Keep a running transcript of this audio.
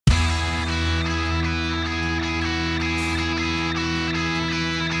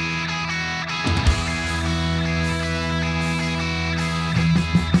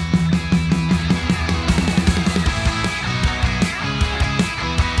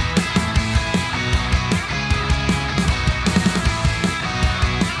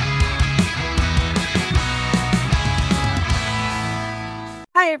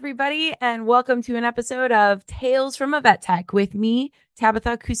everybody, and welcome to an episode of Tales from a Vet Tech with me,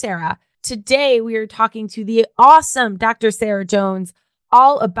 Tabitha Kucera. Today, we are talking to the awesome Dr. Sarah Jones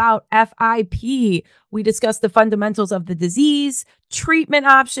all about FIP. We discuss the fundamentals of the disease, treatment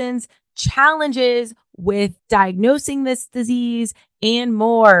options, challenges with diagnosing this disease, and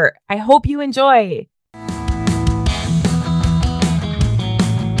more. I hope you enjoy.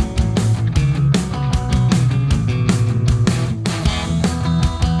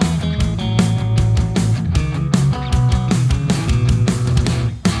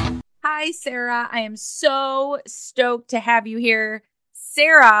 Hi, Sarah. I am so stoked to have you here.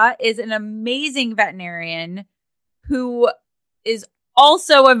 Sarah is an amazing veterinarian who is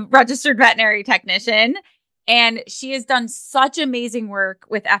also a registered veterinary technician, and she has done such amazing work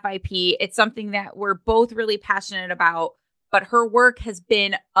with FIP. It's something that we're both really passionate about, but her work has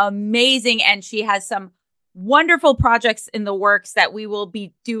been amazing, and she has some wonderful projects in the works that we will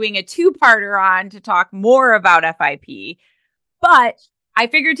be doing a two-parter on to talk more about FIP. But I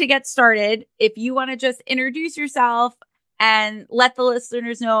figured to get started, if you want to just introduce yourself and let the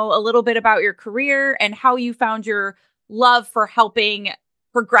listeners know a little bit about your career and how you found your love for helping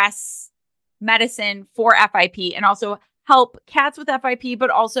progress medicine for FIP and also help cats with FIP, but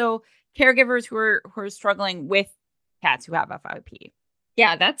also caregivers who are struggling with cats who have FIP.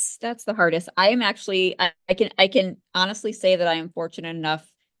 Yeah, that's the hardest. I am actually I can honestly say that I am fortunate enough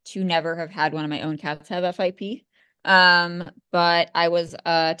to never have had one of my own cats have FIP. But I was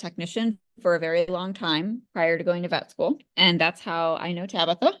a technician for a very long time prior to going to vet school. And that's how I know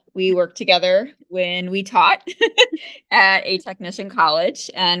Tabitha. We worked together when we taught at a technician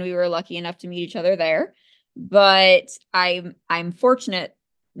college, and we were lucky enough to meet each other there. But I'm fortunate,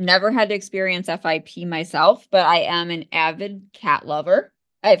 never had to experience FIP myself, but I am an avid cat lover.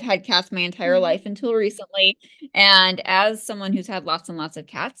 I've had cats my entire life until recently. And as someone who's had lots and lots of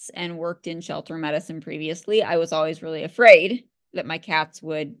cats and worked in shelter medicine previously, I was always really afraid that my cats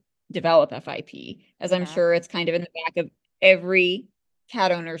would develop FIP, as I'm sure it's kind of in the back of every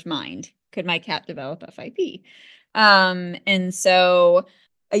cat owner's mind. Could my cat develop FIP? And so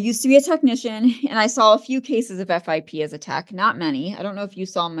I used to be a technician, and I saw a few cases of FIP as a tech, not many. I don't know if you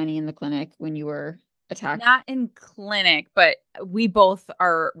saw many in the clinic when you were attack. Not in clinic, but we both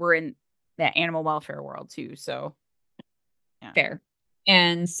we're in the animal welfare world too. So yeah. Fair.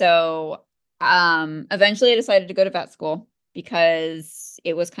 And so eventually I decided to go to vet school because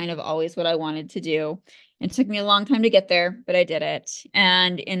it was kind of always what I wanted to do. It took me a long time to get there, but I did it.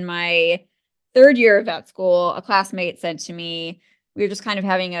 And in my third year of vet school, a classmate said to me, we were just kind of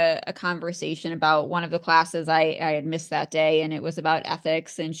having a conversation about one of the classes I had missed that day, and it was about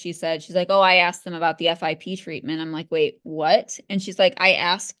ethics. And she's like, oh, I asked them about the FIP treatment. I'm like, wait, what? And she's like, I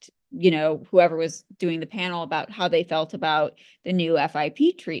asked, whoever was doing the panel about how they felt about the new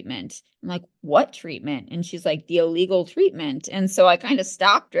FIP treatment. I'm like, what treatment? And she's like, the illegal treatment. And so I kind of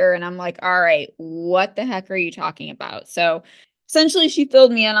stopped her, and I'm like, all right, what the heck are you talking about? So essentially, she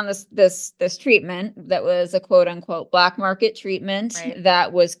filled me in on this treatment that was a quote unquote black market treatment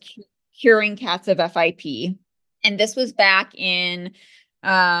that was curing cats of FIP. And this was back in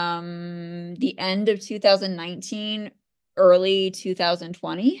the end of 2019, early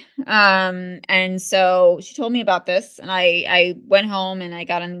 2020. And so she told me about this, and I went home and I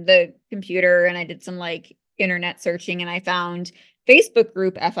got on the computer and I did some like internet searching, and I found Facebook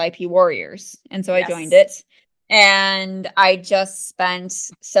group FIP Warriors. And so I joined it. And I just spent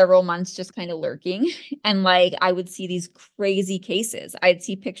several months just kind of lurking, and like I would see these crazy cases. I'd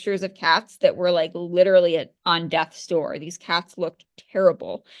see pictures of cats that were like literally on death's door. These cats looked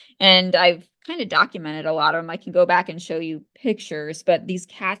terrible. And I've kind of documented a lot of them. I can go back and show you pictures, but these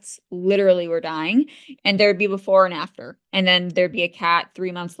cats literally were dying, and there'd be before and after. And then there'd be a cat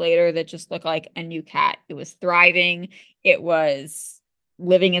 3 months later that just looked like a new cat. It was thriving. It was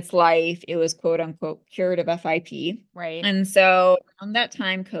living its life. It was quote unquote cured of FIP. Right. And so around that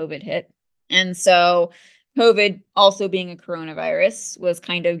time, COVID hit. And so COVID, also being a coronavirus, was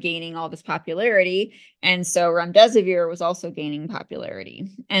kind of gaining all this popularity. And so remdesivir was also gaining popularity.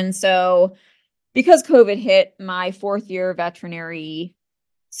 And so because COVID hit, my fourth year veterinary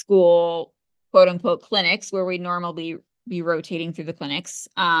school, quote unquote clinics, where we normally be rotating through the clinics,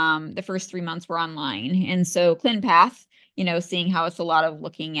 the first 3 months were online. And so ClinPath, seeing how it's a lot of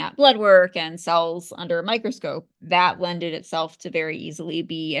looking at blood work and cells under a microscope, that lended itself to very easily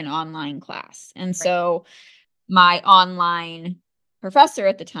be an online class. And so my online professor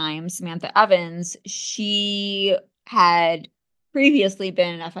at the time, Samantha Evans, she had previously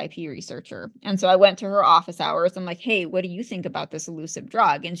been an FIP researcher. And so I went to her office hours. I'm like, hey, what do you think about this elusive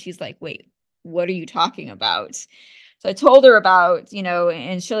drug? And she's like, wait, what are you talking about? So I told her about,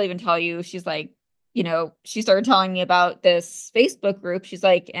 and she'll even tell you, she's like, she started telling me about this Facebook group. She's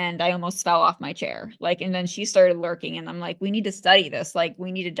like, and I almost fell off my chair. Like, and then she started lurking, and I'm like, we need to study this. Like,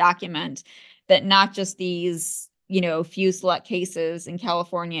 we need to document that not just these, few select cases in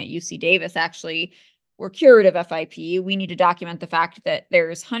California at UC Davis actually were cured of FIP. We need to document the fact that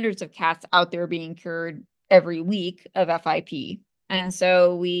there's hundreds of cats out there being cured every week of FIP. And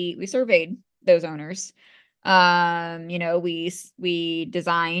so we surveyed those owners. We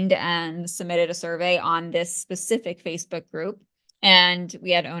designed and submitted a survey on this specific Facebook group, and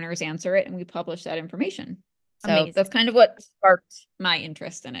we had owners answer it, and we published that information. So Amazing. That's kind of what sparked my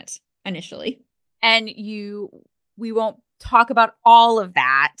interest in it initially. And we won't talk about all of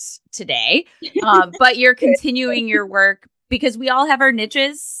that today, but you're continuing your work because we all have our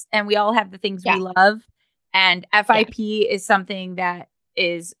niches and we all have the things we love. And FIP is something that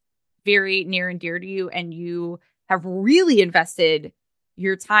is very near and dear to you, and you have really invested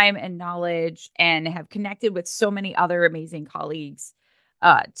your time and knowledge and have connected with so many other amazing colleagues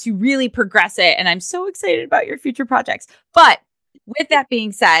to really progress it. And I'm so excited about your future projects. But with that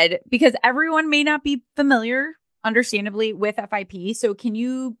being said, because everyone may not be familiar, understandably, with FIP, so can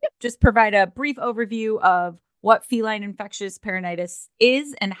you just provide a brief overview of what feline infectious peritonitis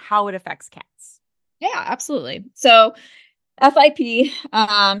is and how it affects cats? Yeah, absolutely. So FIP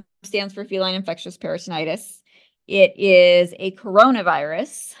stands for feline infectious peritonitis. It is a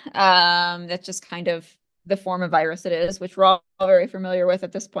coronavirus. That's just kind of the form of virus it is, which we're all very familiar with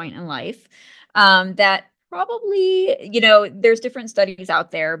at this point in life. That probably, there's different studies out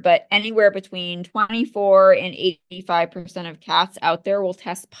there, but anywhere between 24 and 85% of cats out there will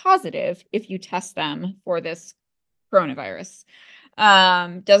test positive if you test them for this coronavirus.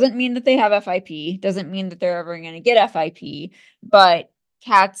 Doesn't mean that they have FIP, doesn't mean that they're ever going to get FIP, but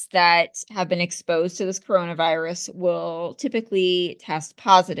cats that have been exposed to this coronavirus will typically test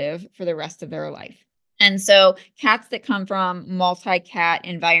positive for the rest of their life. And so cats that come from multi-cat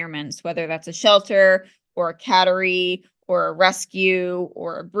environments, whether that's a shelter or a cattery or a rescue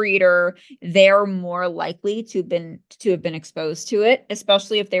or a breeder, they're more likely to have been exposed to it,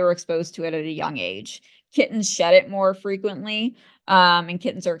 especially if they were exposed to it at a young age. Kittens shed it more frequently, and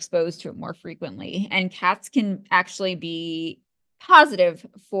kittens are exposed to it more frequently. And cats can actually be positive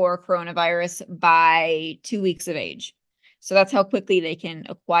for coronavirus by 2 weeks of age. So that's how quickly they can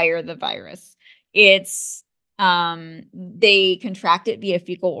acquire the virus. It's they contract it via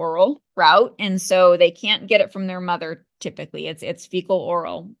fecal oral route, and so they can't get it from their mother typically. It's fecal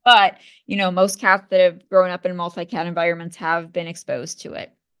oral. But, most cats that have grown up in multi-cat environments have been exposed to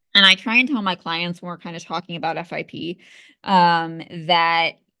it. And I try and tell my clients when we're kind of talking about FIP,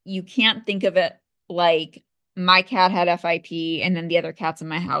 that you can't think of it like my cat had FIP and then the other cats in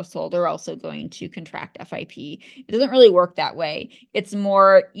my household are also going to contract FIP. It doesn't really work that way. It's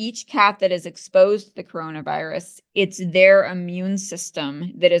more each cat that is exposed to the coronavirus, it's their immune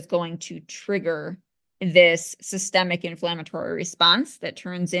system that is going to trigger this systemic inflammatory response that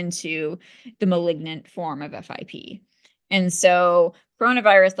turns into the malignant form of FIP. And so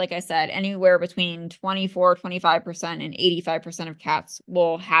coronavirus, like I said, anywhere between 24, 25%, and 85% of cats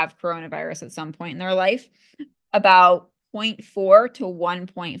will have coronavirus at some point in their life. About 0.4 to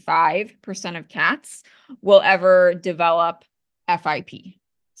 1.5% of cats will ever develop FIP.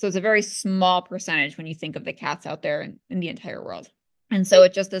 So it's a very small percentage when you think of the cats out there in the entire world. And so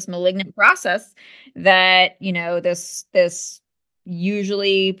it's just this malignant process that, this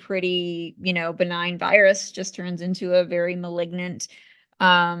usually pretty, benign virus just turns into a very malignant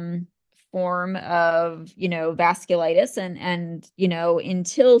form of, vasculitis. And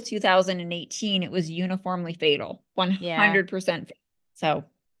until 2018, it was uniformly fatal, 100% fatal. So,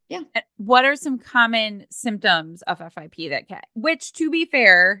 yeah. What are some common symptoms of FIP that cat, which to be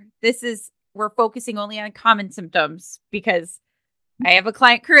fair, we're focusing only on common symptoms because I have a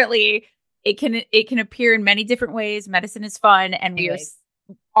client currently. It can appear in many different ways. Medicine is fun. And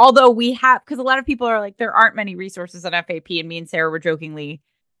although we have, because a lot of people are like, there aren't many resources on FIP. And me and Sarah were jokingly,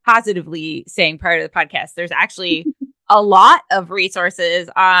 positively saying prior to the podcast, there's actually a lot of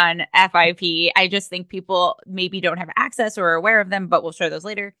resources on FIP. I just think people maybe don't have access or are aware of them, but we'll share those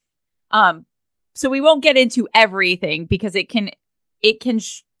later. So we won't get into everything because it can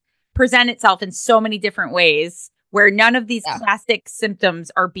present itself in so many different ways where none of these classic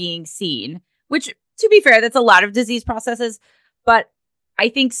symptoms are being seen, which, to be fair, that's a lot of disease processes. But I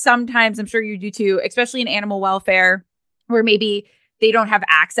think sometimes, I'm sure you do too, especially in animal welfare, where maybe they don't have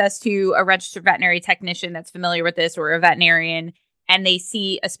access to a registered veterinary technician that's familiar with this or a veterinarian, and they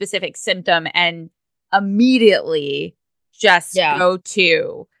see a specific symptom and immediately just go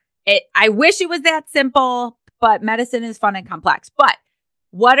to it. I wish it was that simple, but medicine is fun and complex. But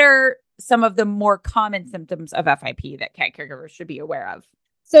what are some of the more common symptoms of FIP that cat caregivers should be aware of?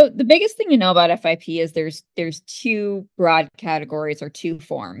 So the biggest thing to know about FIP is there's two broad categories or two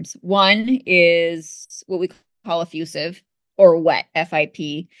forms. One is what we call effusive or wet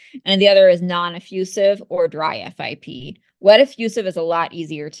FIP, and the other is non-effusive or dry FIP. Wet effusive is a lot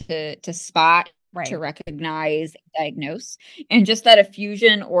easier to spot, Right. to recognize, diagnose. And just that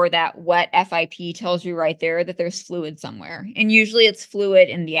effusion or that wet FIP tells you right there that there's fluid somewhere. And usually it's fluid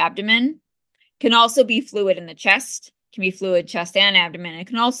in the abdomen, can also be fluid in the chest, can be fluid chest and abdomen. It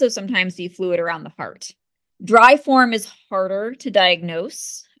can also sometimes be fluid around the heart. Dry form is harder to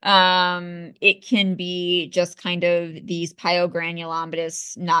diagnose. It can be just kind of these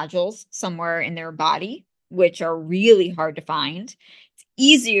pyogranulomatous nodules somewhere in their body, which are really hard to find. It's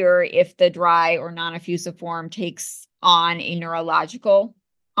easier if the dry or non-effusive form takes on a neurological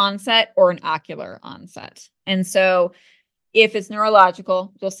onset or an ocular onset. And so if it's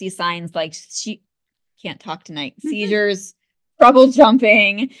neurological, you'll see signs like can't talk tonight, seizures, trouble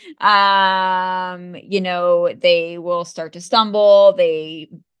jumping. They will start to stumble. They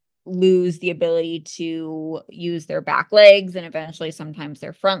lose the ability to use their back legs and eventually sometimes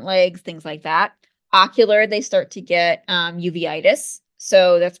their front legs, things like that. Ocular, they start to get uveitis.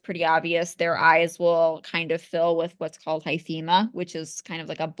 So that's pretty obvious. Their eyes will kind of fill with what's called hyphema, which is kind of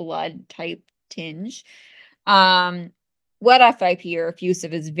like a blood type tinge. Wet FIP or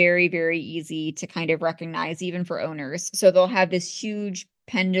effusive is very, very easy to kind of recognize even for owners. So they'll have this huge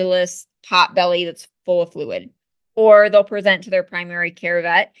pendulous pot belly that's full of fluid, or they'll present to their primary care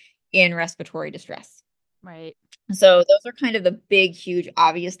vet in respiratory distress. Right. So those are kind of the big, huge,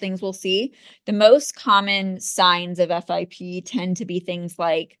 obvious things we'll see. The most common signs of FIP tend to be things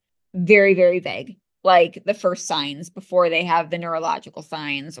like very, very vague, like the first signs before they have the neurological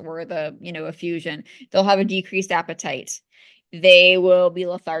signs or the, effusion. They'll have a decreased appetite. They will be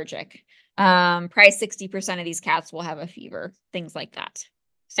lethargic. Probably 60% of these cats will have a fever, things like that.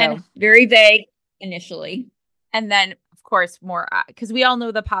 So and very vague initially. And then, of course, more, because we all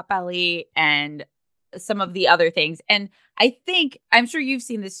know the pot belly and some of the other things. And I'm sure you've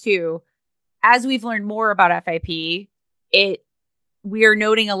seen this too. As we've learned more about FIP, we are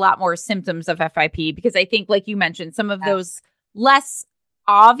noting a lot more symptoms of FIP because I think, like you mentioned, some of those less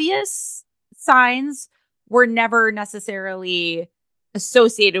obvious signs were never necessarily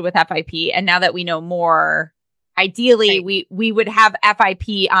associated with FIP. And now that we know more, ideally, right, we would have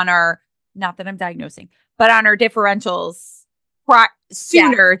FIP on our, not that I'm diagnosing, but on our differentials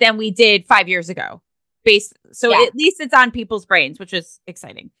sooner than we did 5 years ago. At least it's on people's brains, which is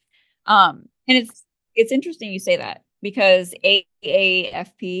exciting. And it's interesting you say that because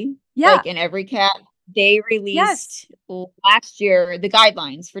AAFP, like in every cat, they released last year the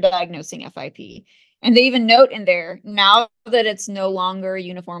guidelines for diagnosing FIP. And they even note in there, now that it's no longer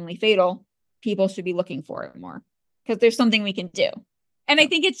uniformly fatal, people should be looking for it more because there's something we can do. And I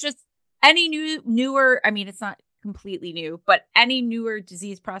think it's just any newer, I mean, it's not completely new, but any newer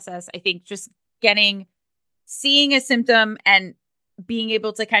disease process, I think just seeing a symptom and being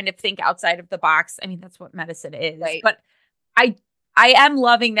able to kind of think outside of the box. I mean, that's what medicine is. Right. But I am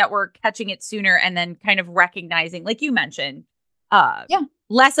loving that we're catching it sooner and then kind of recognizing, like you mentioned,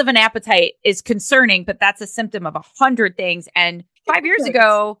 less of an appetite is concerning, but that's a symptom of 100 things. And 5 years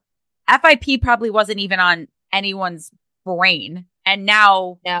ago, FIP probably wasn't even on anyone's brain. And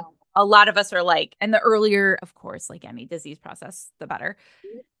now a lot of us are like, and the earlier, of course, like any disease process, the better.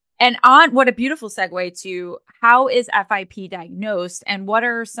 And what a beautiful segue to how is FIP diagnosed and what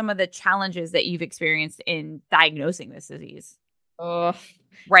are some of the challenges that you've experienced in diagnosing this disease? Oh,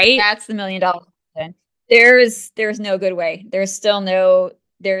 right. That's the $1 million question. There's no good way. There's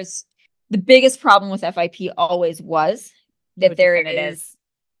the biggest problem with FIP always was that there is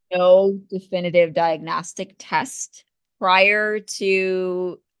no definitive diagnostic test prior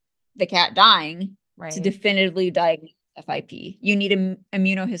to the cat dying to definitively diagnose FIP. You need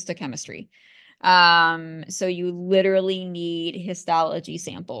immunohistochemistry. So you literally need histology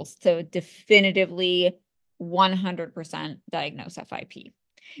samples to definitively 100% diagnose FIP.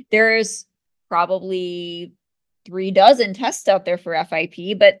 There's probably 36 tests out there for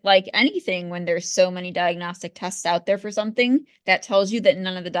FIP, but like anything, when there's so many diagnostic tests out there for something, that tells you that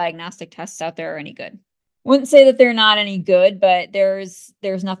none of the diagnostic tests out there are any good. Wouldn't say that they're not any good, but there's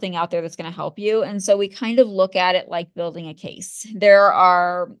nothing out there that's going to help you. And so we kind of look at it like building a case. There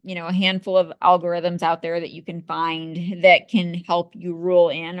are, a handful of algorithms out there that you can find that can help you rule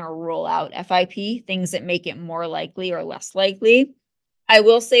in or rule out FIP, things that make it more likely or less likely. I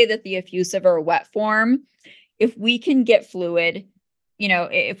will say that the effusive or wet form, if we can get fluid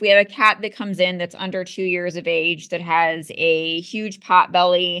if we have a cat that comes in that's under 2 years of age that has a huge pot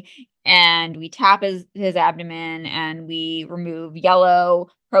belly, and we tap his abdomen and we remove yellow,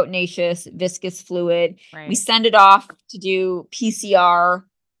 proteinaceous, viscous fluid, we send it off to do PCR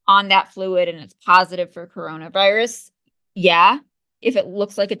on that fluid and it's positive for coronavirus. Yeah. If it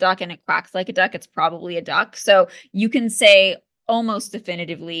looks like a duck and it quacks like a duck, it's probably a duck. So you can say almost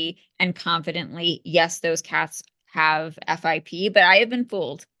definitively and confidently, yes, those cats have FIP, but I have been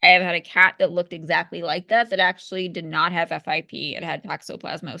fooled. I have had a cat that looked exactly like that actually did not have FIP. It had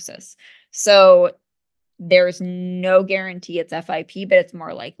toxoplasmosis. So there's no guarantee it's FIP, but it's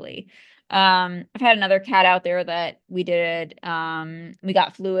more likely. I've had another cat out there that we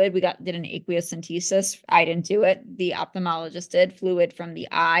got fluid. Did an aqueous. I didn't do it. The ophthalmologist did fluid from the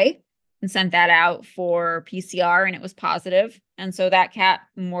eye and sent that out for PCR, and it was positive. And so that cat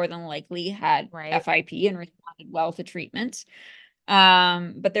more than likely had FIP and responded well to treatment.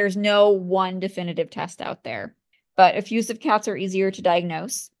 But there's no one definitive test out there. But effusive cats are easier to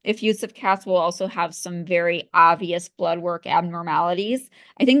diagnose. Effusive cats will also have some very obvious blood work abnormalities.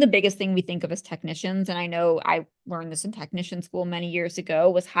 I think the biggest thing we think of as technicians, and I know I learned this in technician school many years ago,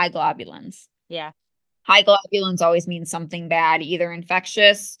 was high globulins. Yeah. High globulins always mean something bad, either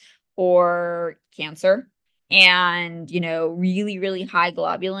infectious or cancer. And, really, really high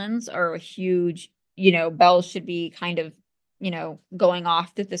globulins are a huge, bells should be kind of going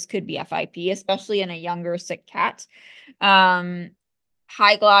off that this could be FIP, especially in a younger sick cat.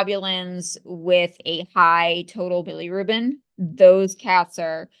 High globulins with a high total bilirubin, those cats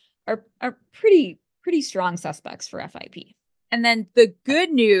are pretty strong suspects for FIP. And then the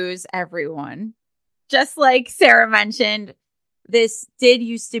good news, everyone, just like Sarah mentioned, this did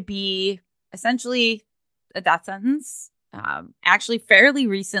used to be essentially a death sentence, actually fairly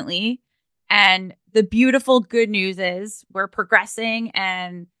recently. And the beautiful good news is we're progressing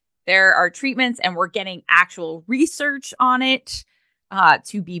and there are treatments and we're getting actual research on it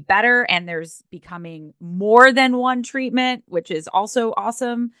to be better. And there's becoming more than one treatment, which is also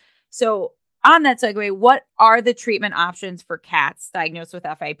awesome. So on that segue, what are the treatment options for cats diagnosed with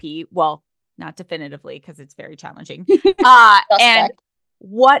FIP? Well, not definitively because it's very challenging. And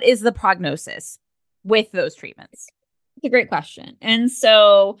what is the prognosis with those treatments? It's a great question. And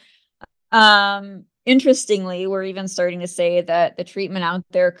so interestingly, we're even starting to say that the treatment out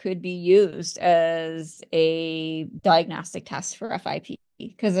there could be used as a diagnostic test for FIP.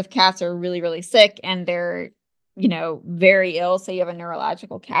 Because if cats are really, really sick and they're, very ill, say you have a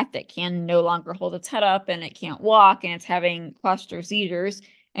neurological cat that can no longer hold its head up and it can't walk and it's having cluster seizures,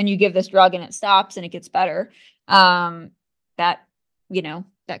 and you give this drug and it stops and it gets better, that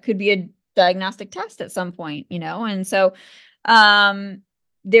could be a diagnostic test at some point, and so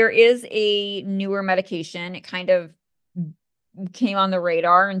there is a newer medication. It kind of came on the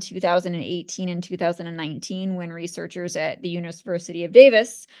radar in 2018 and 2019 when researchers at the University of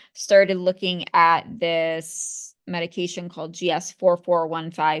Davis started looking at this medication called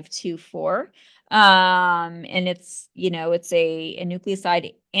GS441524. And it's a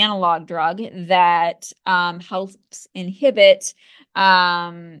nucleoside analog drug that helps inhibit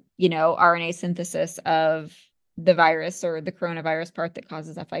RNA synthesis of the virus or the coronavirus part that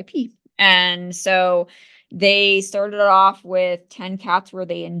causes FIP. And so they started off with 10 cats where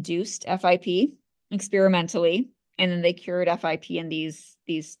they induced FIP experimentally, and then they cured FIP in these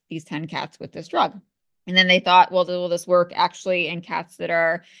 10 cats with this drug. And then they thought, well, will this work actually in cats that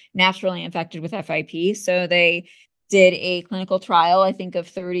are naturally infected with FIP? So they did a clinical trial, I think, of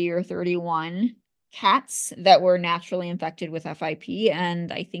 30 or 31 cats that were naturally infected with FIP.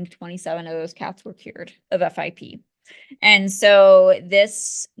 And I think 27 of those cats were cured of FIP. And so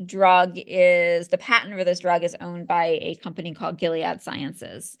the patent for this drug is owned by a company called Gilead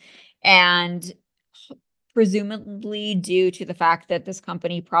Sciences. And presumably due to the fact that this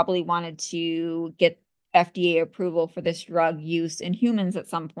company probably wanted to get FDA approval for this drug use in humans at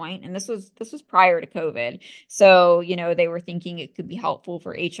some point. And this was prior to COVID. So, they were thinking it could be helpful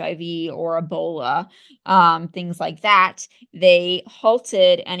for HIV or Ebola, things like that. They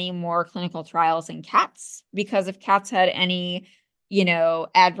halted any more clinical trials in cats because if cats had any,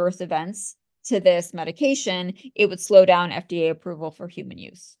 adverse events to this medication, it would slow down FDA approval for human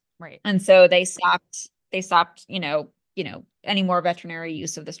use. Right. And so they stopped, any more veterinary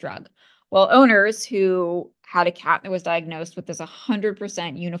use of this drug. Well, owners who had a cat that was diagnosed with this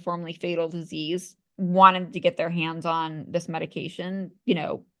 100% uniformly fatal disease wanted to get their hands on this medication,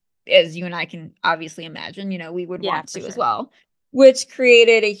 as you and I can obviously imagine, we would want to as well, which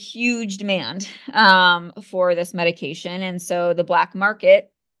created a huge demand for this medication. And so the black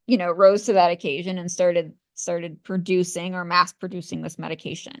market, rose to that occasion and started started producing or mass producing this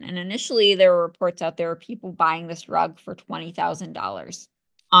medication. And initially there were reports out there of people buying this drug for $20,000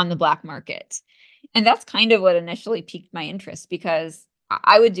 on the black market. And that's kind of what initially piqued my interest, because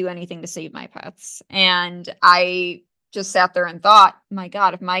I would do anything to save my pets. And I just sat there and thought, my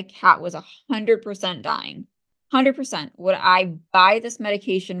God, if my cat was 100% dying, 100%, would I buy this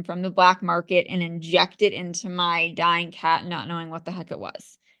medication from the black market and inject it into my dying cat, not knowing what the heck it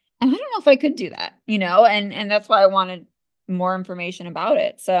was? And I don't know if I could do that, and that's why I wanted more information about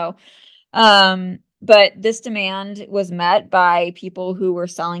it. So, but this demand was met by people who were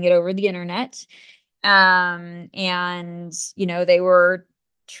selling it over the internet. And, they were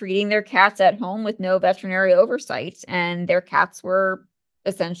treating their cats at home with no veterinary oversight, and their cats were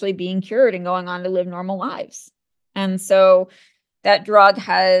essentially being cured and going on to live normal lives. And so that drug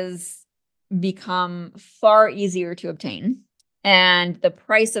has become far easier to obtain. And the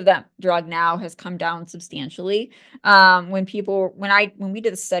price of that drug now has come down substantially. When we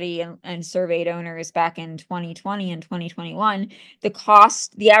did a study and surveyed owners back in 2020 and 2021,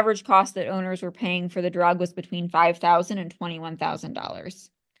 the average cost that owners were paying for the drug was between $5,000 and $21,000.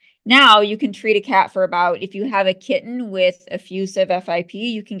 Now you can treat a cat for about, if you have a kitten with effusive FIP,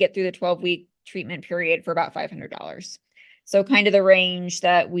 you can get through the 12-week treatment period for about $500. So kind of the range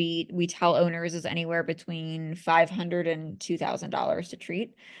that we tell owners is anywhere between $500 and $2,000 to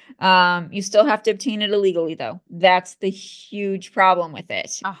treat. You still have to obtain it illegally, though. That's the huge problem with it.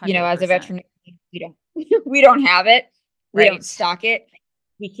 100%. As a veterinarian, we don't have it. We Right. don't stock it.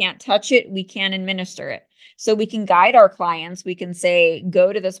 We can't touch it. We can't administer it. So we can guide our clients. We can say,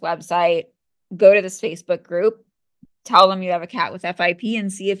 go to this website, go to this Facebook group, tell them you have a cat with FIP,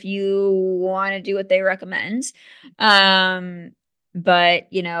 and see if you want to do what they recommend. But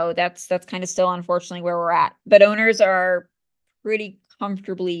that's kind of still unfortunately where we're at. But owners are pretty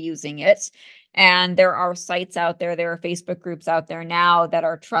comfortably using it. And there are sites out there, there are Facebook groups out there now that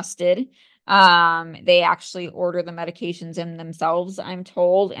are trusted. They actually order the medications in themselves, I'm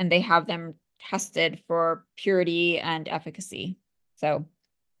told, and they have them tested for purity and efficacy. So,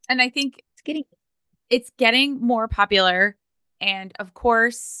 and I think it's getting more popular. And of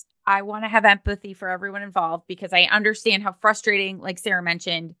course, I want to have empathy for everyone involved, because I understand how frustrating, like Sarah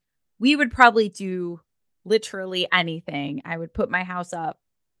mentioned, we would probably do literally anything. I would put my house up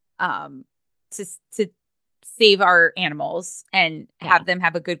to save our animals and have them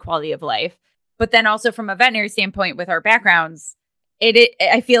have a good quality of life. But then also from a veterinary standpoint, with our backgrounds,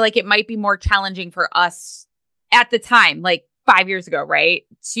 I feel like it might be more challenging for us at the time, like 5 years ago, right?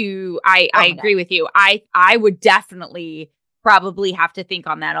 I agree with you. I would definitely probably have to think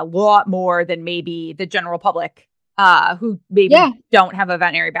on that a lot more than maybe the general public who maybe don't have a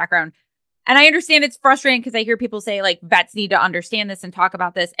veterinary background. And I understand it's frustrating, because I hear people say, like, vets need to understand this and talk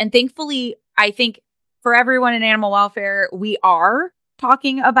about this. And thankfully, I think for everyone in animal welfare, we are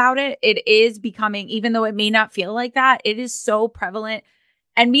talking about it. It is becoming, even though it may not feel like that, it is so prevalent.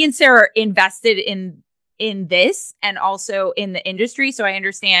 And me and Sarah are invested in this and also in the industry. So I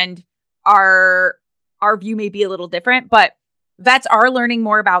understand our view may be a little different, but vets are learning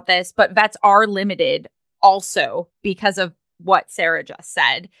more about this, but vets are limited also because of what Sarah just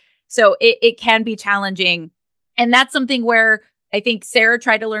said. So it can be challenging. And that's something where I think Sarah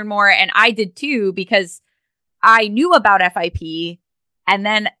tried to learn more, and I did too, because I knew about FIP. And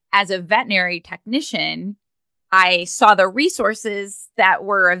then as a veterinary technician, I saw the resources that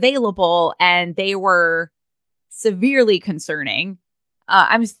were available, and they were severely concerning.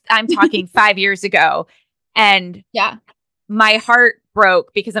 I'm talking 5 years ago. And my heart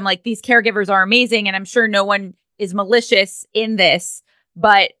broke, because I'm like, these caregivers are amazing, and I'm sure no one is malicious in this,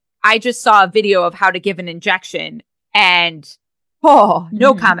 but I just saw a video of how to give an injection, and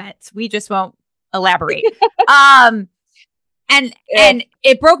no comments. We just won't elaborate. And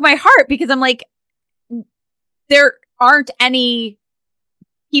it broke my heart, because I'm like, there aren't any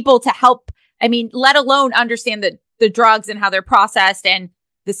people to help. I mean, let alone understand the drugs and how they're processed and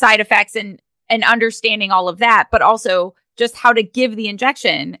the side effects and understanding all of that, but also just how to give the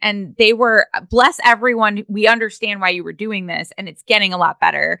injection. And they were, bless everyone, we understand why you were doing this, and it's getting a lot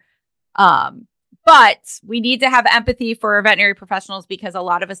better. But we need to have empathy for our veterinary professionals, because a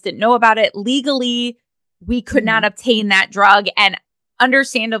lot of us didn't know about it. Legally, we could not obtain that drug. And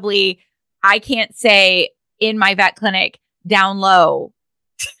understandably, I can't say in my vet clinic down low,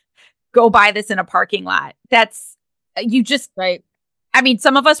 go buy this in a parking lot. That's, you just, right. I mean,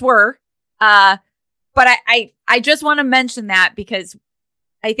 some of us were, but I just want to mention that, because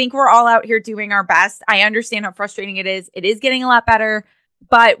I think we're all out here doing our best. I understand how frustrating it is. It is getting a lot better,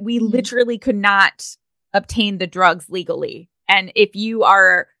 but we literally could not obtain the drugs legally. And if you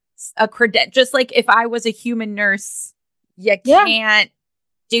are a credit. Just like if I was a human nurse, you Yeah. can't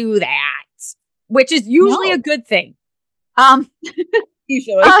do that, which is usually a good thing.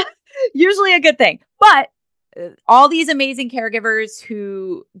 Usually. Usually a good thing. But all these amazing caregivers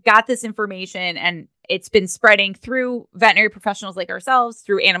who got this information, and it's been spreading through veterinary professionals like ourselves,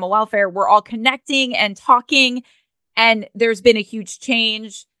 through animal welfare. We're all connecting and talking, and there's been a huge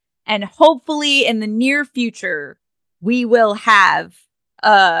change. And hopefully in the near future, we will have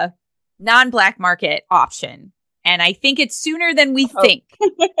a non-black market option. And I think it's sooner than we think.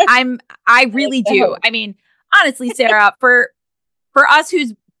 I really do. I mean, honestly, Sarah, for us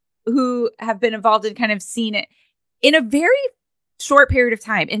who have been involved and kind of seen it in a very short period of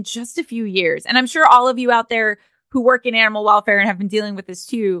time, in just a few years. And I'm sure all of you out there who work in animal welfare and have been dealing with this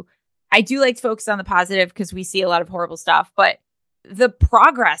too, I do like to focus on the positive because we see a lot of horrible stuff, but the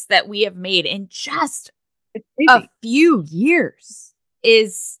progress that we have made in just a few years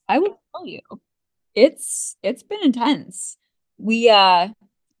is, I would tell you, it's been intense. We,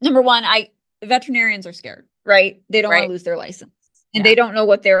 number one, veterinarians are scared, right? They don't want to lose their license. And they don't know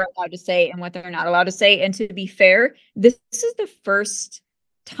what they're allowed to say and what they're not allowed to say. And to be fair, this is the first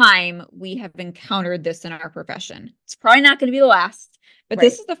time we have encountered this in our profession. It's probably not going to be the last, but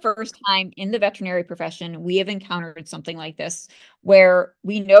this is the first time in the veterinary profession we have encountered something like this, where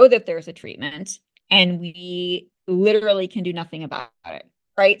we know that there's a treatment and we literally can do nothing about it,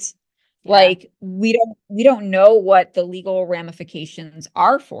 right? Yeah. Like we don't know what the legal ramifications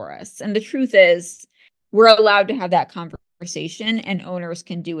are for us. And the truth is, we're allowed to have that conversation and owners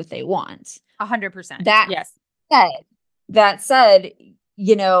can do what they want. 100%. That said,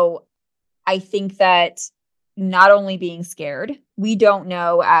 you know, I think that not only being scared, we don't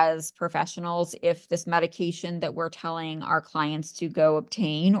know as professionals if this medication that we're telling our clients to go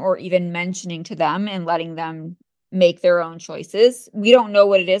obtain, or even mentioning to them and letting them make their own choices, we don't know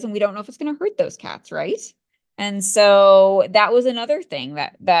what it is and we don't know if it's going to hurt those cats, right? And so that was another thing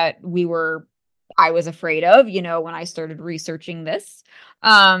that I was afraid of, you know, when I started researching this.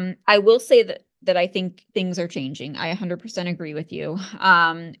 I will say that I think things are changing. I 100% agree with you.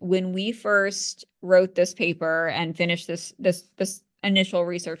 When we first wrote this paper and finished this initial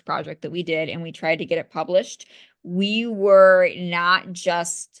research project that we did, and we tried to get it published, we were not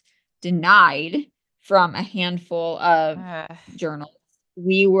just denied from a handful of journals.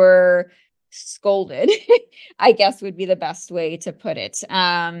 We were scolded, I guess would be the best way to put it.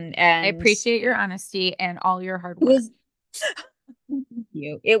 And I appreciate your honesty and all your hard work.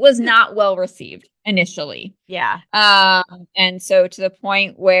 It was not well received initially. Yeah. And so to the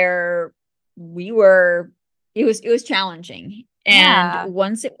point where it was challenging. And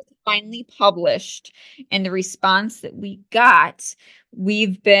once it was finally published and the response that we got,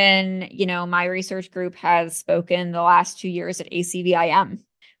 we've been, you know, my research group has spoken the last 2 years at ACVIM.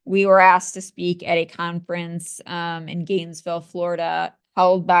 We were asked to speak at a conference in Gainesville, Florida,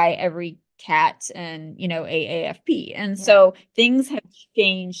 held by every cat and, you know, AAFP. And so things have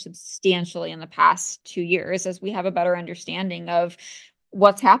changed substantially in the past 2 years as we have a better understanding of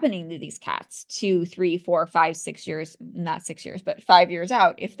what's happening to these cats 2, 3, 4, 5, 6 years, not 6 years, but 5 years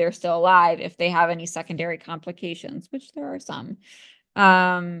out, if they're still alive, if they have any secondary complications, which there are some.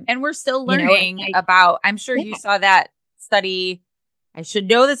 And we're still learning about, I'm sure you saw that study. I should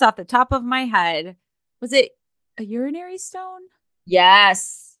know this off the top of my head. Was it a urinary stone?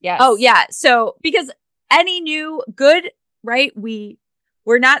 Yes. Oh, yeah. So because any new good, right?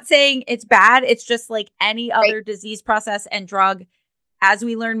 We're not saying it's bad. It's just like any other disease process and drug. As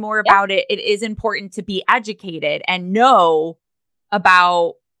we learn more about it, it is important to be educated and know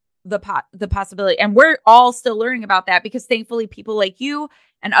about the possibility. And we're all still learning about that because thankfully people like you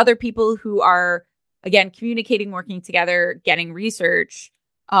and other people who are, again, communicating, working together, getting research.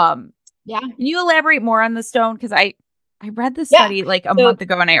 Can you elaborate more on the stone? Because I read this study like a month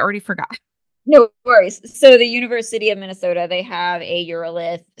ago and I already forgot. No worries. So the University of Minnesota, they have a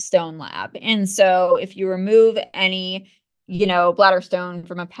urolith stone lab. And so if you remove any, you know, bladder stone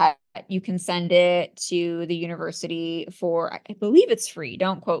from a pet, you can send it to the university for, I believe it's free.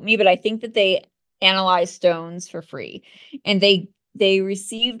 Don't quote me, but I think that they analyze stones for free. And they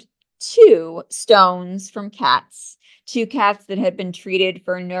received 2 stones from cats, 2 cats that had been treated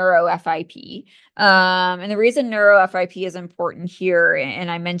for neuro FIP. And the reason neuro FIP is important here, and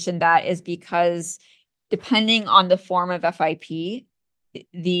I mentioned that, is because depending on the form of FIP,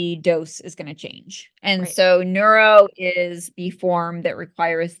 the dose is going to change. And so neuro is the form that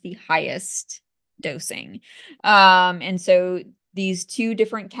requires the highest dosing. And so these two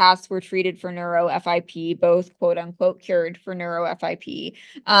different cats were treated for neuro FIP, both quote unquote cured for neuro FIP,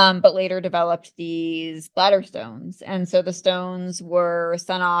 but later developed these bladder stones. And so the stones were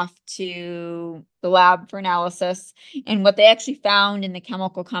sent off to the lab for analysis. And what they actually found in the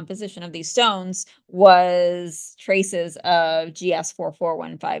chemical composition of these stones was traces of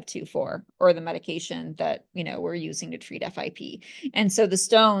GS441524, or the medication that, we're using to treat FIP. And so the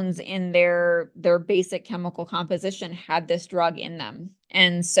stones in their basic chemical composition had this drug in them.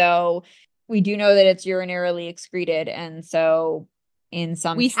 And so we do know that it's urinarily excreted. And so in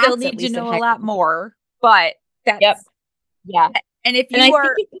some we cats, still need to know a lot more, but that's yep. Yeah. And if you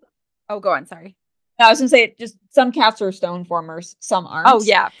are go on, sorry. I was gonna say, just some cats are stone formers, some aren't. Oh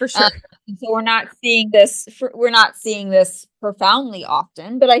yeah, for sure. So we're not seeing this profoundly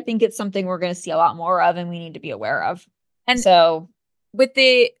often, but I think it's something we're going to see a lot more of, and we need to be aware of. And so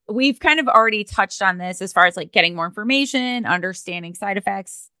we've kind of already touched on this as far as like getting more information, understanding side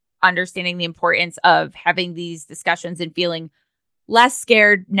effects, understanding the importance of having these discussions and feeling less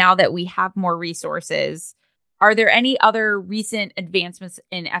scared now that we have more resources. Are there any other recent advancements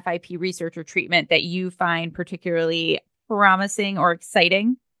in FIP research or treatment that you find particularly promising or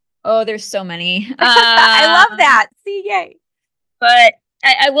exciting? Oh, there's so many. I love that. See, yay. But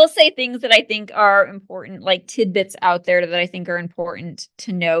I will say things that I think are important, like tidbits out there that I think are important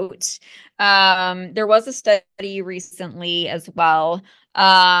to note. There was a study recently as well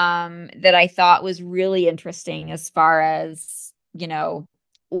that I thought was really interesting as far as,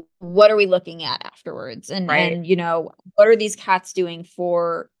 what are we looking at afterwards? And what are these cats doing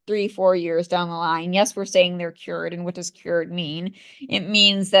for 3-4 years down the line? Yes, we're saying they're cured. And what does cured mean? It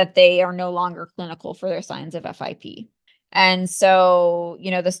means that they are no longer clinical for their signs of FIP. And so,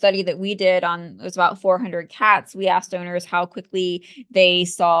 the study that we did it was about 400 cats. We asked owners how quickly they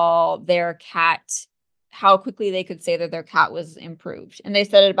saw their cat, how quickly they could say that their cat was improved. And they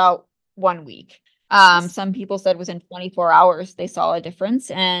said it about 1 week. Some people said within 24 hours they saw a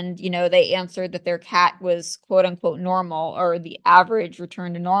difference, and they answered that their cat was quote unquote normal, or the average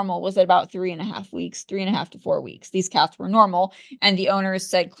return to normal was at about 3.5 weeks, 3.5 to 4 weeks. These cats were normal, and the owners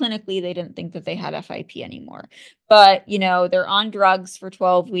said clinically they didn't think that they had FIP anymore. But they're on drugs for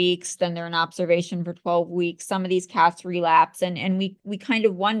 12 weeks, then they're in observation for 12 weeks. Some of these cats relapse, and we kind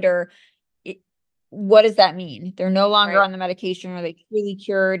of wonder, what does that mean? They're no longer on the medication. Are they truly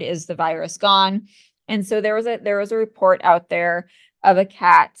cured? Is the virus gone? And so there was a report out there of a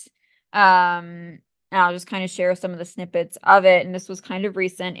cat. And I'll just kind of share some of the snippets of it. And this was kind of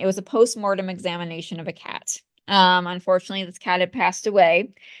recent. It was a post-mortem examination of a cat. Unfortunately, this cat had passed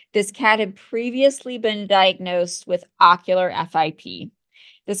away. This cat had previously been diagnosed with ocular FIP.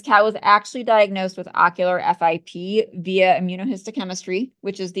 This cat was actually diagnosed with ocular FIP via immunohistochemistry,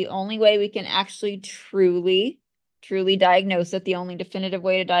 which is the only way we can actually truly diagnose it, the only definitive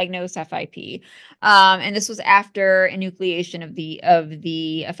way to diagnose FIP. And this was after enucleation of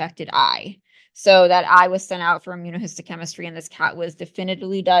the affected eye. So that eye was sent out for immunohistochemistry, and this cat was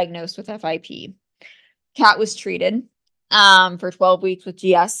definitively diagnosed with FIP. Cat was treated for 12 weeks with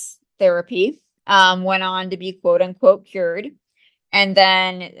GS therapy, went on to be quote unquote cured. And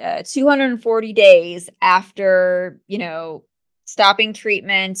then 240 days after, stopping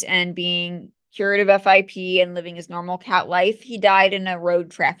treatment and being cured of FIP and living his normal cat life, he died in a road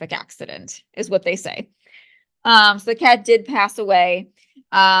traffic accident, is what they say. So the cat did pass away,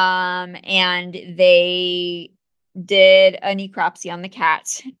 and they did a necropsy on the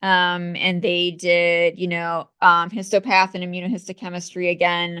cat, and they did, histopath and immunohistochemistry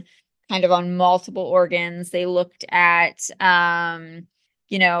again, kind of on multiple organs. They looked at,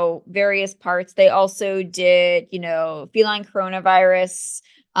 various parts. They also did, feline coronavirus,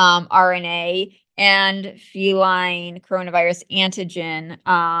 RNA, and feline coronavirus antigen,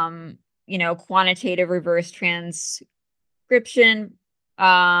 quantitative reverse transcription,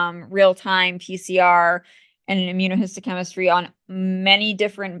 real-time PCR, and immunohistochemistry on many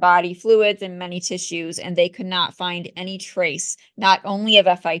different body fluids and many tissues, and they could not find any trace, not only of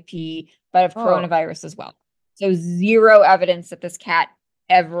FIP, but of coronavirus as well. So zero evidence that this cat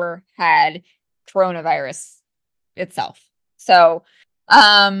ever had coronavirus itself. So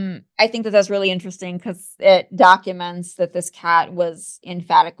I think that that's really interesting because it documents that this cat was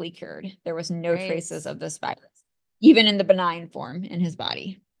emphatically cured. There was no traces of this virus, even in the benign form in his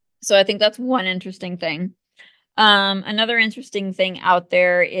body. So I think that's one interesting thing. Another interesting thing out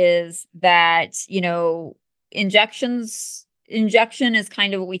there is that, injection is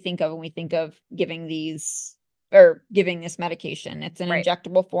kind of what we think of when we think of giving this medication. It's an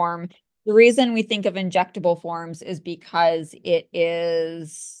injectable form. The reason we think of injectable forms is because it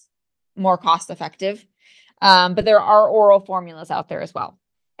is more cost effective. But there are oral formulas out there as well.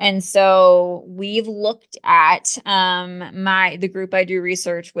 And so we've looked at the group I do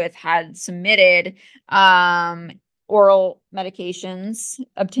research with had submitted oral medications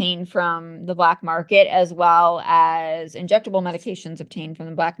obtained from the black market as well as injectable medications obtained from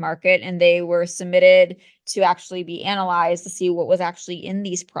the black market. And they were submitted to actually be analyzed to see what was actually in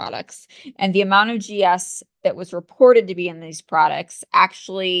these products. And the amount of GS that was reported to be in these products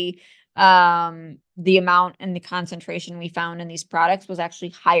actually the amount and the concentration we found in these products was actually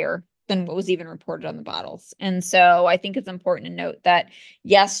higher than what was even reported on the bottles. And so I think it's important to note that,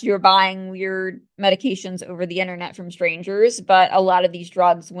 yes, you're buying your medications over the internet from strangers, but a lot of these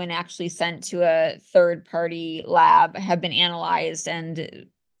drugs, when actually sent to a third-party lab, have been analyzed, and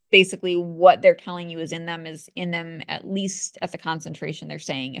basically what they're telling you is in them at least at the concentration they're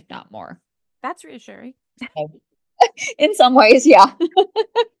saying, if not more. That's reassuring. In some ways, yeah.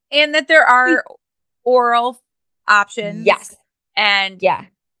 And that there are oral options. Yes. And yeah,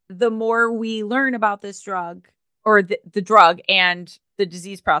 the more we learn about this drug or the drug and the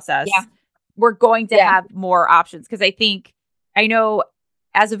disease process, we're going to have more options. Because I know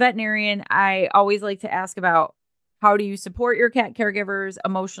as a veterinarian, I always like to ask about how do you support your cat caregivers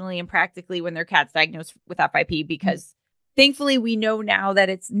emotionally and practically when their cat's diagnosed with FIP? Because thankfully we know now that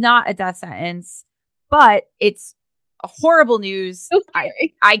it's not a death sentence, but it's a horrible news.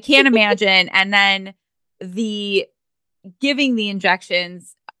 I can't imagine. And then the giving the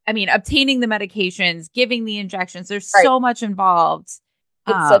injections, obtaining the medications, giving the injections, there's so much involved.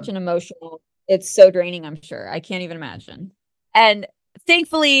 It's such an it's so draining, I'm sure. I can't even imagine. And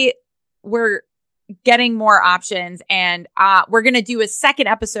thankfully we're getting more options, and we're going to do a second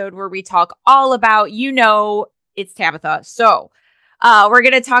episode where we talk all about, it's Tabitha. So we're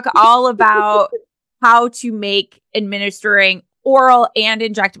going to talk all about how to make administering oral and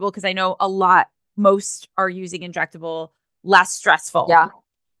injectable, because I know most are using injectable, less stressful.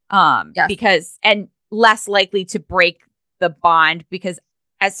 Because, and less likely to break the bond, because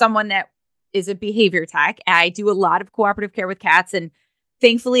as someone that is a behavior tech, I do a lot of cooperative care with cats, and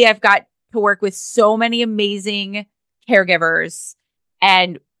thankfully I've got to work with so many amazing caregivers,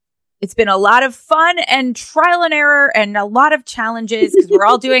 and it's been a lot of fun and trial and error and a lot of challenges because we're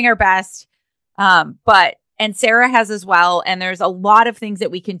all doing our best. And Sarah has as well. And there's a lot of things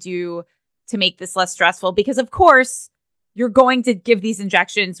that we can do to make this less stressful, because of course you're going to give these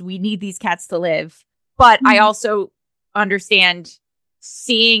injections. We need these cats to live. But I also understand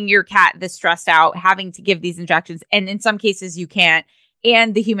seeing your cat this stressed out, having to give these injections. And in some cases you can't.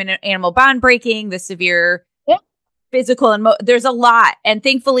 And the human animal bond breaking, the severe physical, and there's a lot. And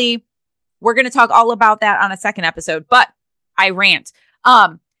thankfully we're going to talk all about that on a second episode, but I rant.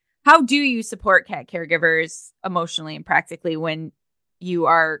 How do you support cat caregivers emotionally and practically when you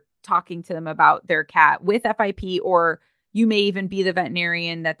are talking to them about their cat with FIP, or you may even be the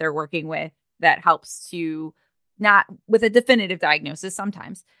veterinarian that they're working with that helps to, not with a definitive diagnosis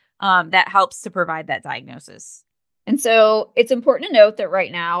sometimes, that helps to provide that diagnosis? And so it's important to note that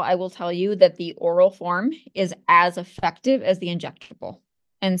right now, I will tell you that the oral form is as effective as the injectable.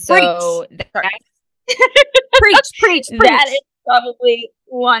 And so preach. That is probably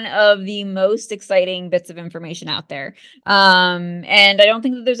one of the most exciting bits of information out there. And I don't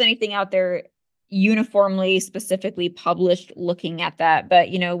think that there's anything out there uniformly, specifically published looking at that. But,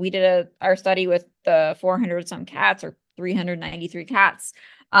 we did our study with the 400 some cats, or 393 cats.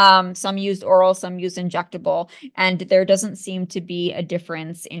 Some used oral, some used injectable, and there doesn't seem to be a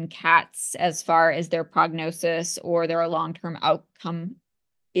difference in cats as far as their prognosis or their long-term outcome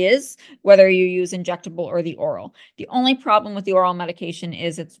is, whether you use injectable or the oral. The only problem with the oral medication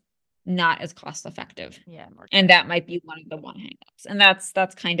is it's not as cost effective. And that might be one of the hangups. And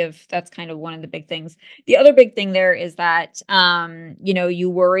that's kind of one of the big things. The other big thing there is that you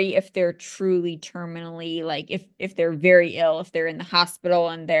worry if they're truly terminally, like if they're very ill, if they're in the hospital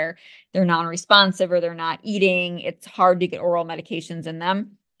and they're non-responsive or they're not eating, it's hard to get oral medications in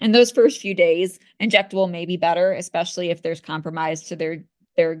them. And those first few days, injectable may be better, especially if there's compromise to the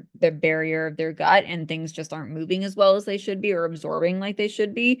barrier of their gut and things just aren't moving as well as they should be or absorbing like they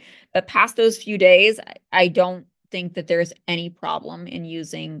should be. But past those few days, I don't think that there's any problem in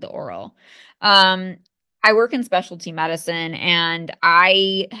using the oral. I work in specialty medicine, and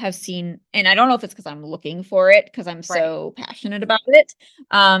I have seen, and I don't know if it's because I'm looking for it because I'm so passionate about it,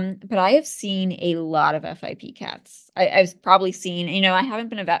 but I have seen a lot of FIP cats. I've probably seen, I haven't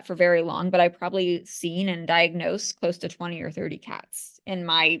been a vet for very long, but I've probably seen and diagnosed close to 20 or 30 cats in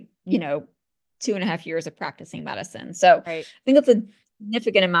my, 2.5 years of practicing medicine. So I think that's a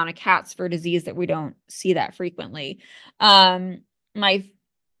significant amount of cats for a disease that we don't see that frequently. My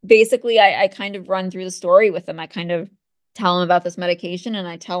basically I kind of run through the story with them. I kind of tell them about this medication, and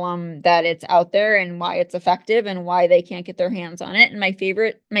I tell them that it's out there and why it's effective and why they can't get their hands on it. And my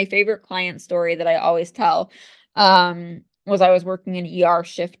favorite client story that I always tell was I was working an ER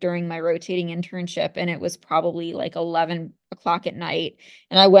shift during my rotating internship, and it was probably like 11 o'clock at night.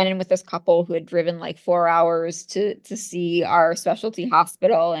 And I went in with this couple who had driven like 4 hours to see our specialty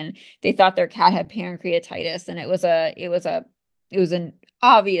hospital, and they thought their cat had pancreatitis, and it was an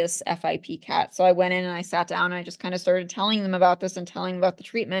obvious FIP cat. So I went in and I sat down and I just kind of started telling them about this and telling them about the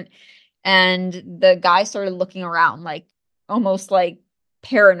treatment. And the guy started looking around, like almost like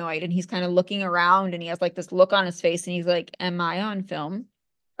paranoid. And he's kind of looking around and he has like this look on his face. And he's like, "Am I on film?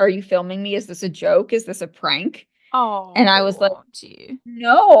 Are you filming me? Is this a joke? Is this a prank?" Oh, And I was like, gee.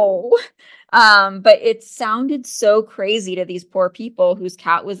 "No." But it sounded so crazy to these poor people whose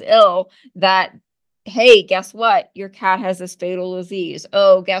cat was ill that, hey, guess what? Your cat has this fatal disease.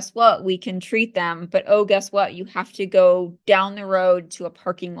 Oh, guess what? We can treat them. But oh, guess what? You have to go down the road to a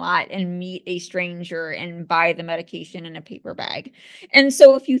parking lot and meet a stranger and buy the medication in a paper bag. And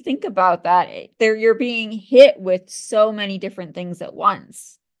so if you think about that, you're being hit with so many different things at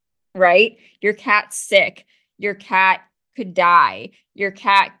once, right? Your cat's sick. Your cat could die. Your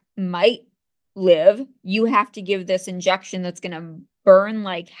cat might live. You have to give this injection that's going to burn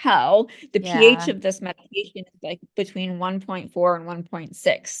like hell. The pH Yeah. of this medication is like between 1.4 and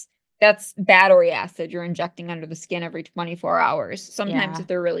 1.6. That's battery acid you're injecting under the skin every 24 hours. Sometimes Yeah. if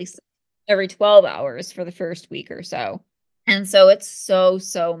they're really sick, every 12 hours for the first week or so. And so it's so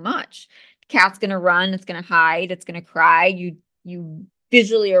much. The cat's going to run, it's going to hide, it's going to cry. You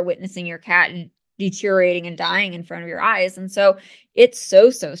visually are witnessing your cat deteriorating and dying in front of your eyes. And so it's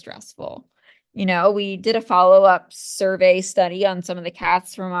so stressful. We did a follow-up survey study on some of the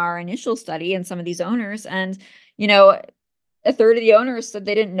cats from our initial study and some of these owners. And, a third of the owners said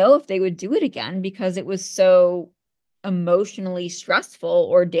they didn't know if they would do it again because it was so emotionally stressful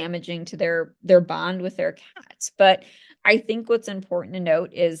or damaging to their bond with their cats. But I think what's important to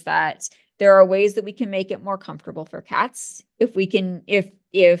note is that there are ways that we can make it more comfortable for cats. If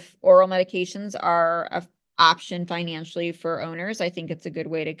oral medications are an option financially for owners, I think it's a good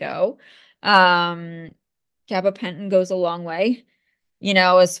way to go. Gabapentin goes a long way,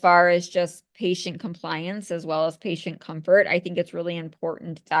 as far as just patient compliance as well as patient comfort. I think it's really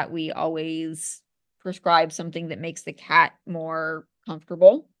important that we always prescribe something that makes the cat more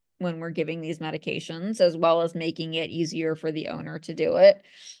comfortable when we're giving these medications, as well as making it easier for the owner to do it.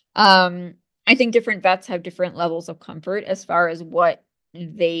 I think different vets have different levels of comfort as far as what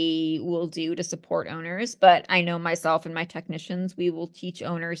they will do to support owners. But I know myself and my technicians, we will teach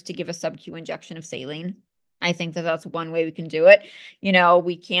owners to give a sub-Q injection of saline. I think that that's one way we can do it.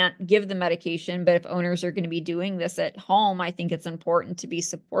 We can't give the medication, but if owners are going to be doing this at home, I think it's important to be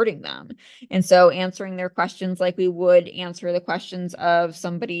supporting them. And so answering their questions like we would answer the questions of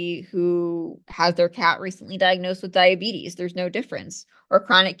somebody who has their cat recently diagnosed with diabetes, there's no difference. Or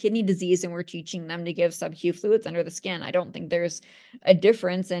chronic kidney disease, and we're teaching them to give sub-Q fluids under the skin. I don't think there's a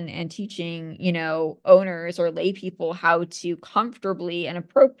difference in teaching, owners or lay people how to comfortably and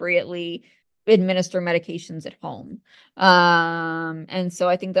appropriately administer medications at home. And so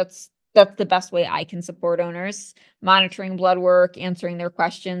I think that's the best way I can support owners: monitoring blood work, answering their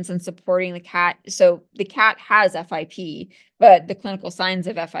questions, and supporting the cat. So the cat has FIP, but the clinical signs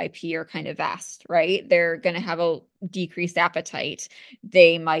of FIP are kind of vast, right? They're going to have a decreased appetite.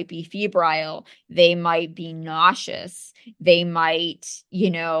 They might be febrile. They might be nauseous. They might,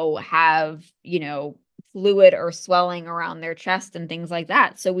 have, fluid or swelling around their chest and things like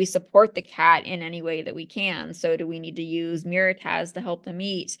that. So we support the cat in any way that we can. So do we need to use Mirataz to help them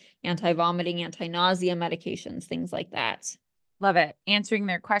eat, anti-vomiting, anti-nausea medications, things like that? Love it. Answering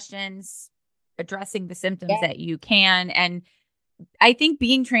their questions, addressing the symptoms Yeah. that you can. And I think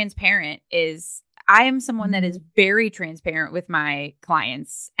being transparent I am someone that is very transparent with my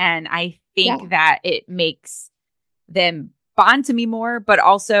clients. And I think Yeah. that it makes them bond to me more, but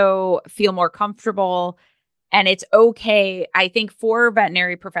also feel more comfortable. And it's okay, I think, for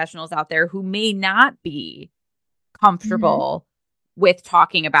veterinary professionals out there who may not be Mm-hmm. comfortable with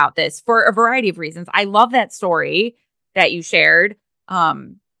talking about this for a variety of reasons. I love that story that you shared.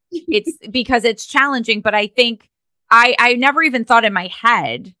 It's because it's challenging, but I think I never even thought in my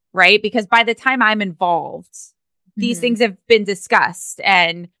head, right? Because by the time I'm involved, these Mm-hmm. things have been discussed,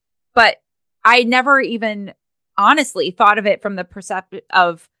 but I never even honestly thought of it from the perspective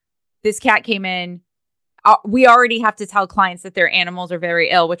of this cat came in. We already have to tell clients that their animals are very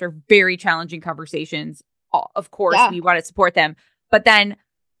ill, which are very challenging conversations. Of course, Yeah. we want to support them. But then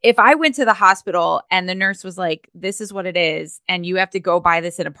if I went to the hospital and the nurse was like, this is what it is, and you have to go buy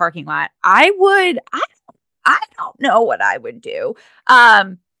this in a parking lot, I don't know what I would do.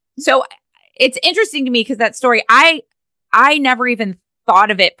 So it's interesting to me because that story, I never even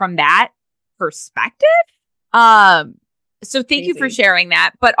thought of it from that perspective. So thank you for sharing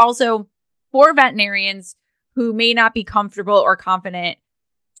that. But also for veterinarians who may not be comfortable or confident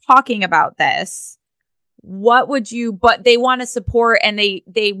talking about this, what would you, but they want to support and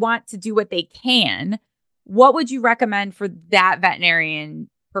they want to do what they can. What would you recommend for that veterinarian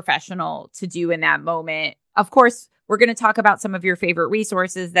professional to do in that moment? Of course, we're going to talk about some of your favorite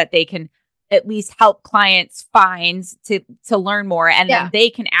resources that they can at least help clients find to learn more, and then they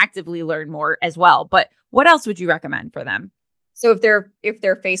can actively learn more as well. But what else would you recommend for them? So if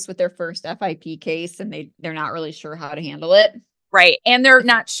they're faced with their first FIP case and they're not really sure how to handle it. Right. And they're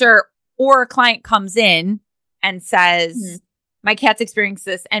not sure, or a client comes in and says, my cat's experienced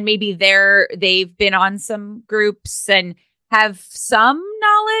this, and maybe they've been on some groups and have some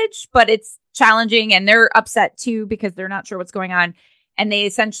knowledge, but it's challenging and they're upset too because they're not sure what's going on. And they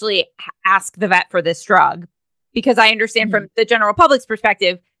essentially ask the vet for this drug, because I understand from the general public's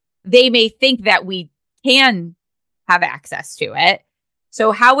perspective, they may think that we can have access to it.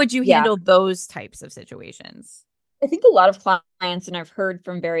 So how would you handle those types of situations? I think a lot of clients, and I've heard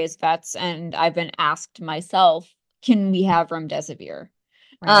from various vets, and I've been asked myself, can we have remdesivir?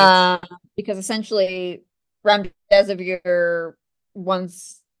 Right. Because essentially remdesivir,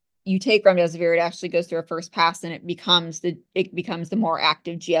 once you take remdesivir, it actually goes through a first pass and it becomes the more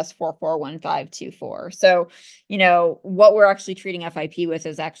active GS441524. So, what we're actually treating FIP with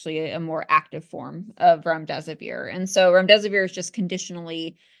is actually a more active form of remdesivir. And so remdesivir is just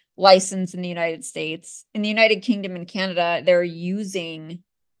conditionally licensed in the United States. In the United Kingdom and Canada, they're using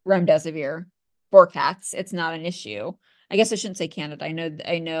remdesivir for cats. It's not an issue. I guess I shouldn't say Canada.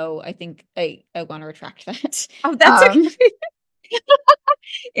 I think I want to retract that. Oh, that's okay.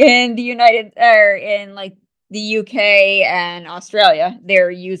 In the in like the UK and Australia, they're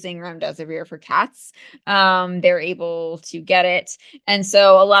using remdesivir for cats. They're able to get it. And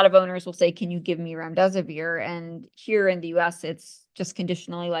so a lot of owners will say, can you give me remdesivir? And here in the US, it's just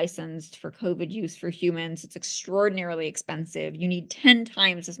conditionally licensed for COVID use for humans. It's extraordinarily expensive. You need 10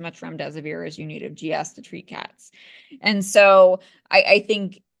 times as much remdesivir as you need of GS to treat cats. And so I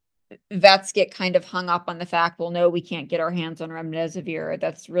think vets get kind of hung up on the fact, well, no, we can't get our hands on remdesivir.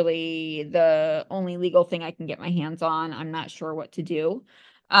 That's really the only legal thing I can get my hands on. I'm not sure what to do.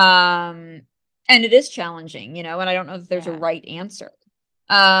 And it is challenging, and I don't know that there's a right answer.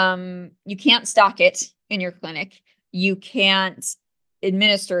 You can't stock it in your clinic. You can't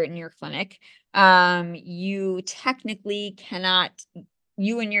administer it in your clinic. You technically cannot,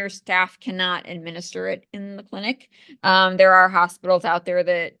 you and your staff cannot administer it in the clinic. There are hospitals out there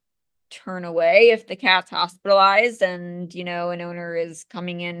that turn away if the cat's hospitalized and, an owner is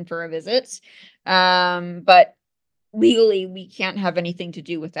coming in for a visit. But legally, we can't have anything to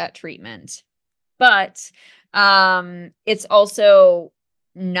do with that treatment. But it's also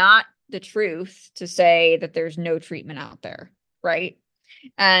not the truth to say that there's no treatment out there, right?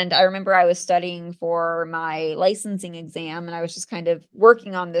 And I remember I was studying for my licensing exam, and I was just kind of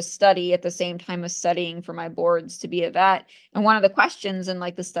working on this study at the same time as studying for my boards to be a vet. And one of the questions in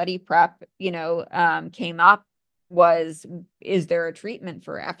like the study prep, came up was, is there a treatment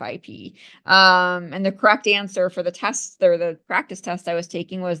for FIP? And the correct answer for the test, or the practice test I was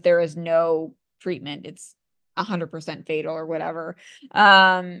taking, was there is no treatment. It's 100% fatal or whatever.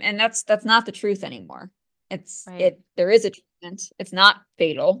 And that's not the truth anymore. There is a treatment. It's not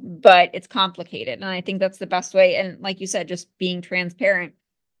fatal, but it's complicated. And I think that's the best way. And like you said, just being transparent,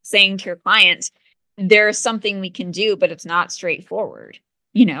 saying to your client, there's something we can do, but it's not straightforward,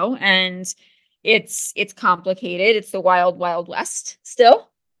 and it's complicated. It's the wild, wild west still,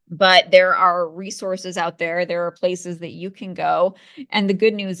 but there are resources out there. There are places that you can go. And the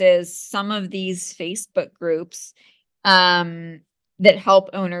good news is some of these Facebook groups, that help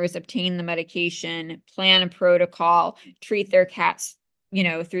owners obtain the medication, plan a protocol, treat their cats,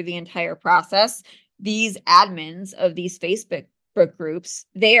 through the entire process. These admins of these Facebook groups,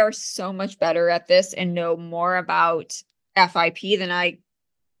 they are so much better at this and know more about FIP than I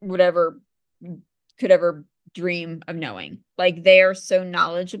could ever dream of knowing. Like, they are so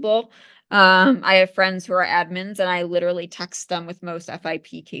knowledgeable. I have friends who are admins, and I literally text them with most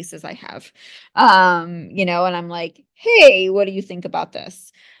FIP cases I have. And I'm like, hey, what do you think about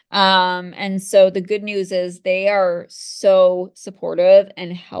this? And so the good news is they are so supportive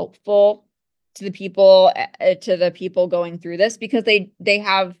and helpful to the people going through this, because they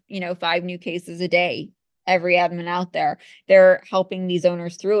have, 5 new cases a day every admin out there. They're helping these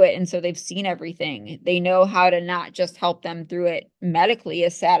owners through it. And so they've seen everything. They know how to not just help them through it medically,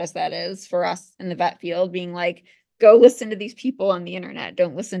 as sad as that is for us in the vet field, being like, go listen to these people on the internet.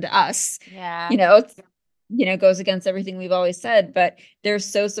 Don't listen to us. Yeah. It's, goes against everything we've always said, but they're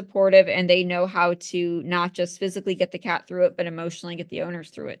so supportive and they know how to not just physically get the cat through it, but emotionally get the owners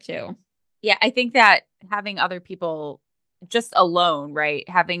through it too. Yeah, I think that having other people just alone, right?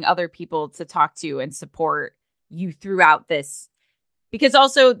 Having other people to talk to and support you throughout this. Because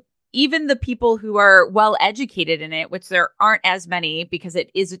also, even the people who are well educated in it, which there aren't as many because it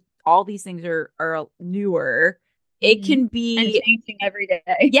is all these things are newer. It can be and changing every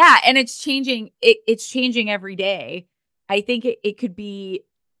day. Yeah, and it's changing. It's changing every day. I think it could be.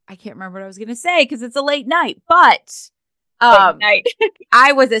 I can't remember what I was going to say because it's a late night. But I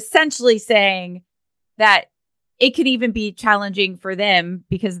was essentially saying that it could even be challenging for them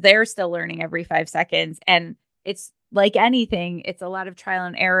because they're still learning every 5 seconds, and it's like anything. It's a lot of trial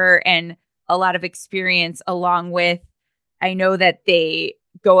and error and a lot of experience, along with. I know that they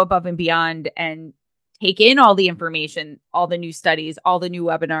go above and beyond and take in all the information, all the new studies, all the new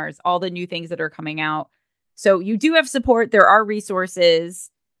webinars, all the new things that are coming out. So you do have support. There are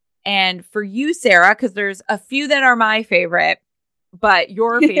resources. And for you, Sarah, because there's a few that are my favorite, but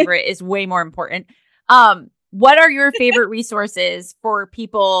your favorite is way more important. What are your favorite resources for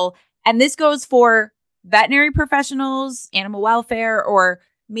people? And this goes for veterinary professionals, animal welfare, or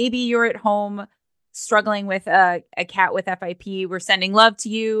maybe you're at home struggling with a cat with FIP. We're sending love to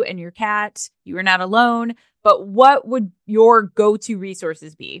you and your cat. You are not alone. But what would your go-to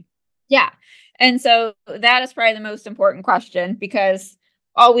resources be? Yeah. And so that is probably the most important question because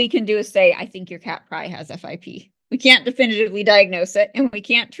all we can do is say, I think your cat probably has FIP. We can't definitively diagnose it and we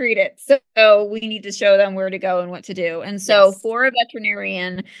can't treat it. So we need to show them where to go and what to do. And so for a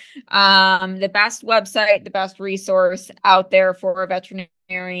veterinarian, the best website, the best resource out there for a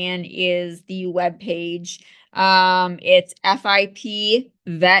veterinarian is the webpage. It's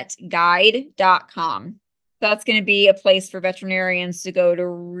FIPvetguide.com. That's going to be a place for veterinarians to go to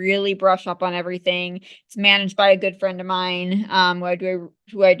really brush up on everything. It's managed by a good friend of mine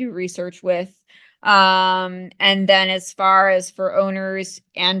who I do research with. And then as far as for owners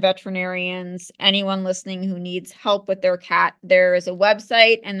and veterinarians, anyone listening who needs help with their cat, there is a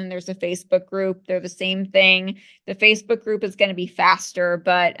website and then there's a Facebook group. They're the same thing. The Facebook group is going to be faster,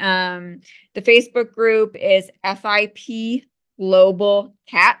 but the Facebook group is FIP Global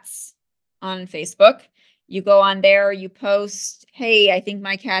Cats on Facebook. You go on there, you post, hey, I think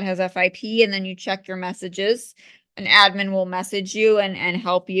my cat has FIP, and then you check your messages. An admin will message you and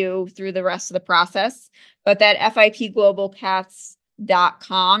help you through the rest of the process. But that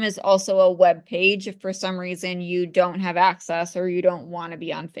FIPglobalcats.com is also a web page if for some reason you don't have access or you don't want to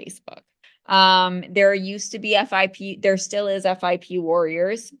be on Facebook. There used to be FIP, there still is FIP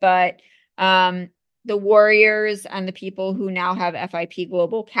Warriors, but the Warriors and the people who now have FIP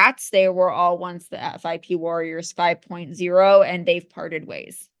Global Cats, they were all once the FIP Warriors 5.0 and they've parted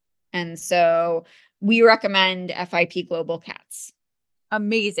ways. And so we recommend FIP Global Cats.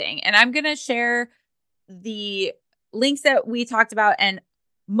 Amazing. And I'm going to share the links that we talked about and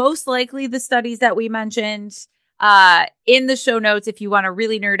most likely the studies that we mentioned in the show notes if you want to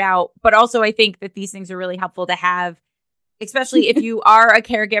really nerd out. But also I think that these things are really helpful to have, especially if you are a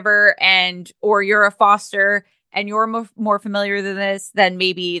caregiver or you're a foster and you're more familiar than this than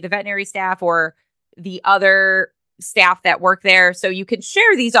maybe the veterinary staff or the other staff that work there. So you can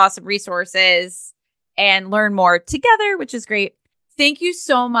share these awesome resources and learn more together, which is great. Thank you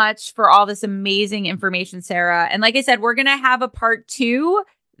so much for all this amazing information, Sarah. And like I said, we're going to have a part 2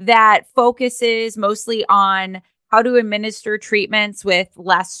 that focuses mostly on how to administer treatments with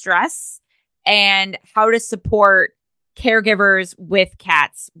less stress and how to support caregivers with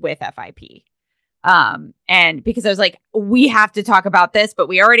cats with FIP. And because I was like, we have to talk about this, but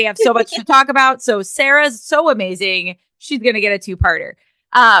we already have so much to talk about. So Sarah's so amazing. She's going to get a 2-parter.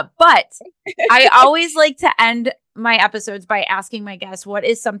 But I always like to end my episodes by asking my guests, what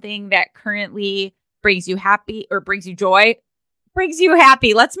is something that currently brings you happy or brings you joy? Brings you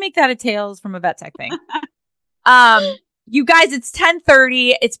happy. Let's make that a Tales from a Vet Tech thing. You guys, it's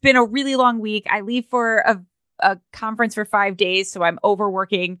 10:30. It's been a really long week. I leave for a conference for 5 days, so I'm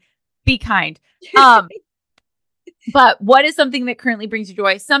overworking. Be kind. But what is something that currently brings you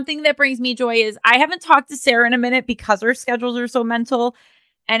joy? Something that brings me joy is I haven't talked to Sarah in a minute because our schedules are so mental.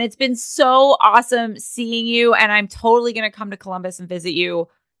 And it's been so awesome seeing you. And I'm totally going to come to Columbus and visit you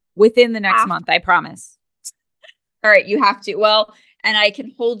within the next month. I promise. All right. You have to. Well, and I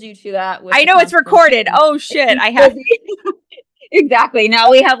can hold you to that. I know it's recorded. Oh, shit. I have. Exactly.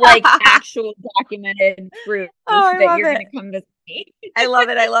 Now we have like actual documented proof I that love you're it. going to come to see. I love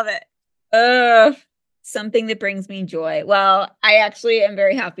it. I love it. Something that brings me joy. Well, I actually am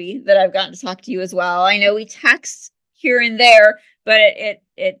very happy that I've gotten to talk to you as well. I know we text here and there, but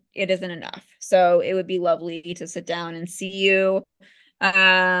it isn't enough. So it would be lovely to sit down and see you,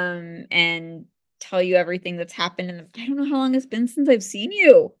 and tell you everything that's happened. And I don't know how long it's been since I've seen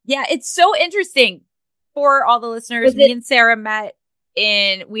you. Yeah, it's so interesting. For all the listeners, me and Sarah met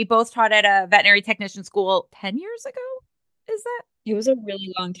we both taught at a veterinary technician school 10 years ago. Is that? It was a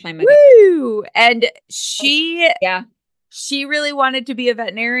really long time ago. Woo! And she really wanted to be a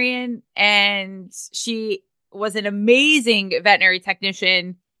veterinarian, and she was an amazing veterinary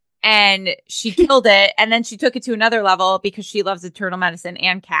technician, and she killed it. And then she took it to another level because she loves internal medicine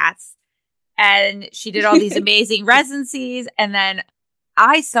and cats. And she did all these amazing residencies. And then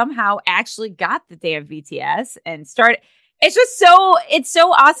I somehow actually got the day of VTS and started. It's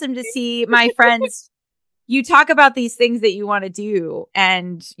so awesome to see my friends. You talk about these things that you want to do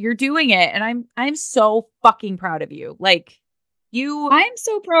and you're doing it. And I'm so fucking proud of you. Like I'm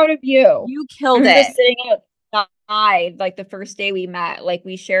so proud of you. You killed it. Just sitting outside, like the first day we met, like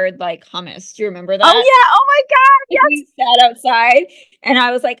we shared like hummus. Do you remember that? Oh yeah. Oh my God. Yes. We sat outside and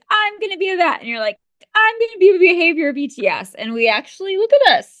I was like, I'm going to be a vet. And you're like, I'm going to be a behavior VTS. And we actually, look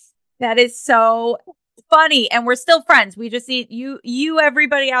at us. That is so funny. And we're still friends. We just need you,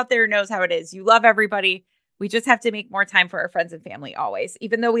 everybody out there knows how it is. You love everybody. We just have to make more time for our friends and family always,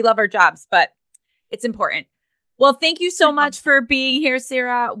 even though we love our jobs, but it's important. Well, thank you so much for being here,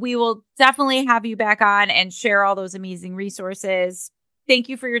 Sarah. We will definitely have you back on and share all those amazing resources. Thank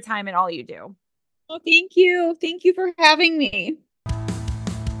you for your time and all you do. Oh, thank you. Thank you for having me.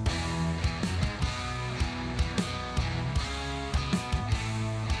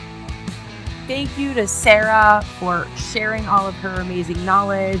 Thank you to Sarah for sharing all of her amazing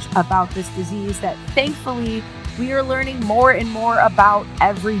knowledge about this disease that thankfully we are learning more and more about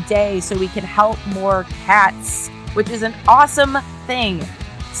every day so we can help more cats, which is an awesome thing.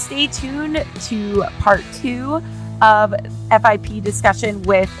 Stay tuned to part 2 of FIP discussion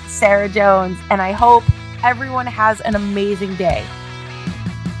with Sarah Jones, and I hope everyone has an amazing day.